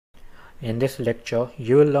In this lecture,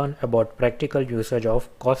 you will learn about practical usage of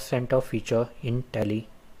cost center feature in Tally.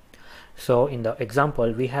 So in the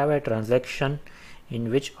example, we have a transaction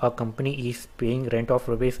in which a company is paying rent of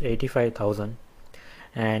rupees 85,000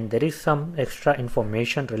 and there is some extra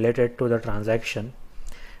information related to the transaction.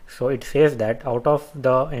 So it says that out of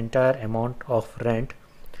the entire amount of rent,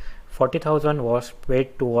 40,000 was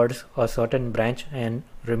paid towards a certain branch and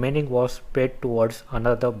remaining was paid towards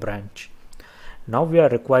another branch. Now we are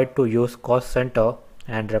required to use cost center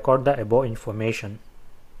and record the above information.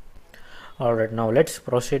 Alright, now let's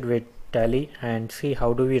proceed with Tally and see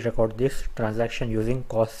how do we record this transaction using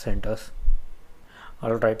cost centers.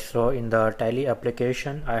 Alright, so in the Tally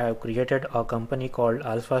application, I have created a company called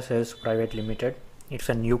Alpha Sales Private Limited. It's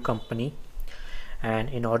a new company, and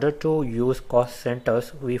in order to use cost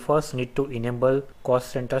centers, we first need to enable cost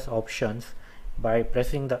centers options by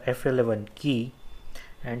pressing the F11 key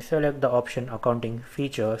and select the option accounting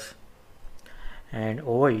features, and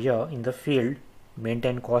over here in the field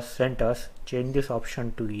maintain cost centers, change this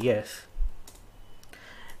option to yes,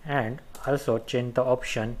 and also change the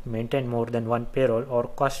option maintain more than one payroll or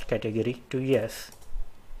cost category to yes,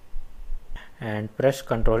 and press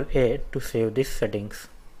Ctrl A to save these settings.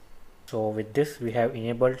 So with this we have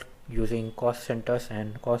enabled using cost centers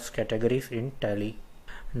and cost categories in Tally.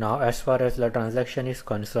 Now as far as the transaction is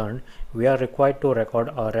concerned, we are required to record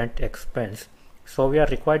a rent expense. So we are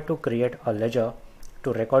required to create a ledger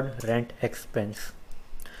to record rent expense.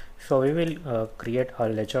 So we will create a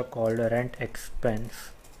ledger called rent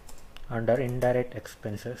expense under indirect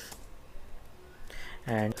expenses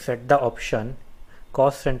and set the option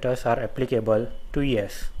cost centers are applicable to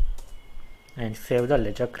yes and save the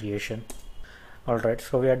ledger creation. Alright,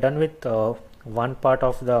 so we are done with one part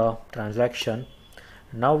of the transaction.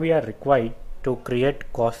 Now we are required to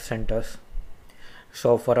create cost centers.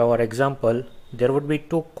 So for our example, there would be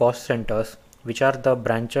two cost centers which are the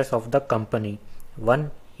branches of the company.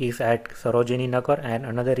 One is at Sarojini Nagar and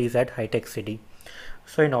another is at High Tech City.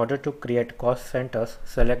 So in order to create cost centers,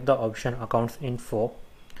 select the option Accounts Info,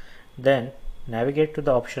 then navigate to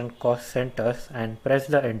the option Cost Centers and press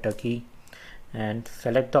the Enter key and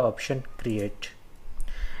select the option Create.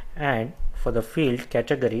 And for the field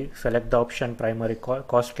category, select the option Primary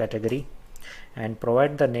Cost Category and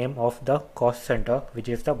provide the name of the cost center, which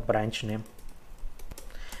is the branch name,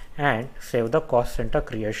 and save the cost center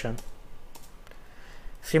creation.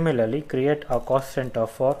 Similarly, create a cost center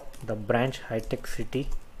for the branch High Tech City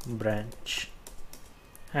branch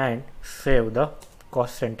and save the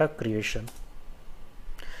cost center creation.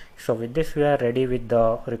 So with this we are ready with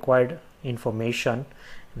the required information.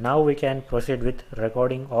 Now we can proceed with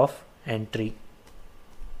recording of entry.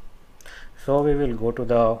 So we will go to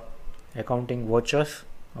the accounting vouchers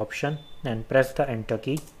option and press the enter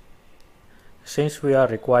key. Since we are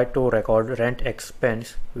required to record rent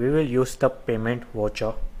expense, we will use the payment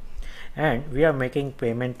voucher, and we are making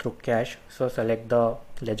payment through cash, so select the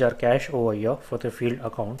ledger cash over here for the field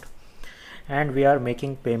account, and we are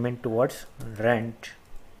making payment towards rent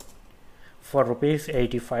for rupees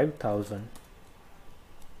 85,000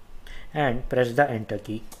 and press the enter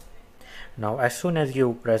key. Now as soon as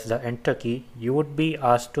you press the enter key, you would be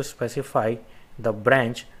asked to specify the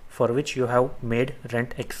branch for which you have made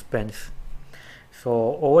rent expense.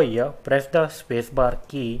 So over here press the spacebar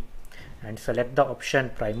key and select the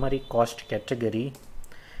option Primary Cost Category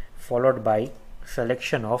followed by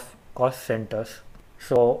selection of cost centers.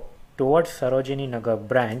 So towards Sarojini Nagar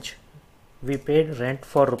branch we paid rent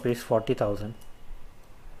for rupees 40,000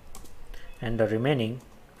 and the remaining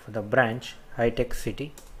for the branch High Tech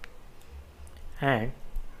City, and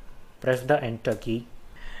press the enter key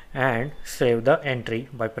and save the entry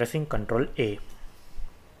by pressing Ctrl A.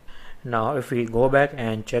 Now if we go back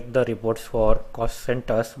and check the reports for cost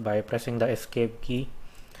centers by pressing the escape key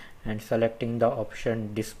and selecting the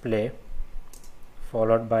option display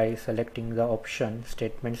followed by selecting the option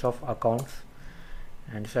statements of accounts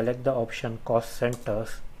and select the option cost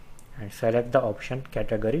centers and select the option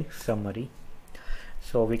category summary.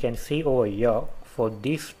 So we can see over here for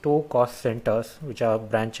these two cost centers, which are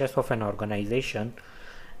branches of an organization,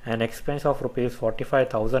 an expense of rupees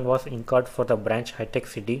 45,000 was incurred for the branch High Tech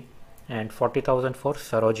City and 40,000 for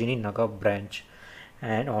Sarojini Nagar branch,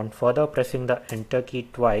 and on further pressing the enter key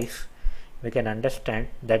twice we can understand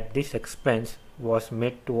that this expense was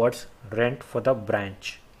made towards rent for the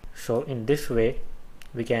branch. So in this way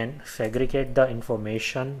we can segregate the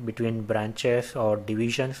information between branches or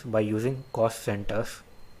divisions by using cost centers.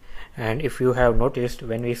 And if you have noticed,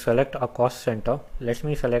 when we select a cost center, let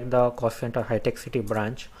me select the cost center High Tech City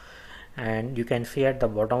branch, and you can see at the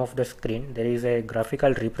bottom of the screen there is a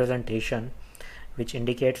graphical representation which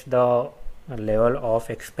indicates the level of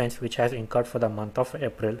expense which has incurred for the month of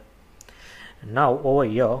April. Now over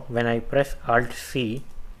here, when I press Alt C,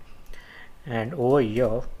 and over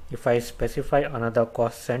here if I specify another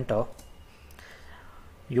cost center,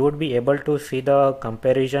 you would be able to see the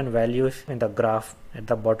comparison values in the graph at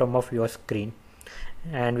the bottom of your screen,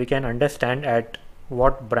 and we can understand at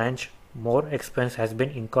what branch more expense has been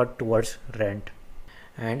incurred towards rent.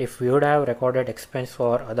 And if we would have recorded expense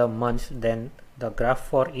for other months, then the graph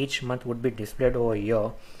for each month would be displayed over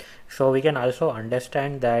here. So we can also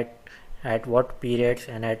understand that at what periods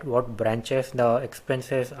and at what branches the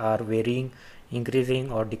expenses are varying,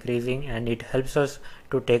 increasing or decreasing, and it helps us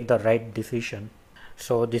to take the right decision.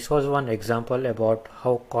 So this was one example about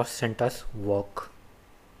how cost centers work.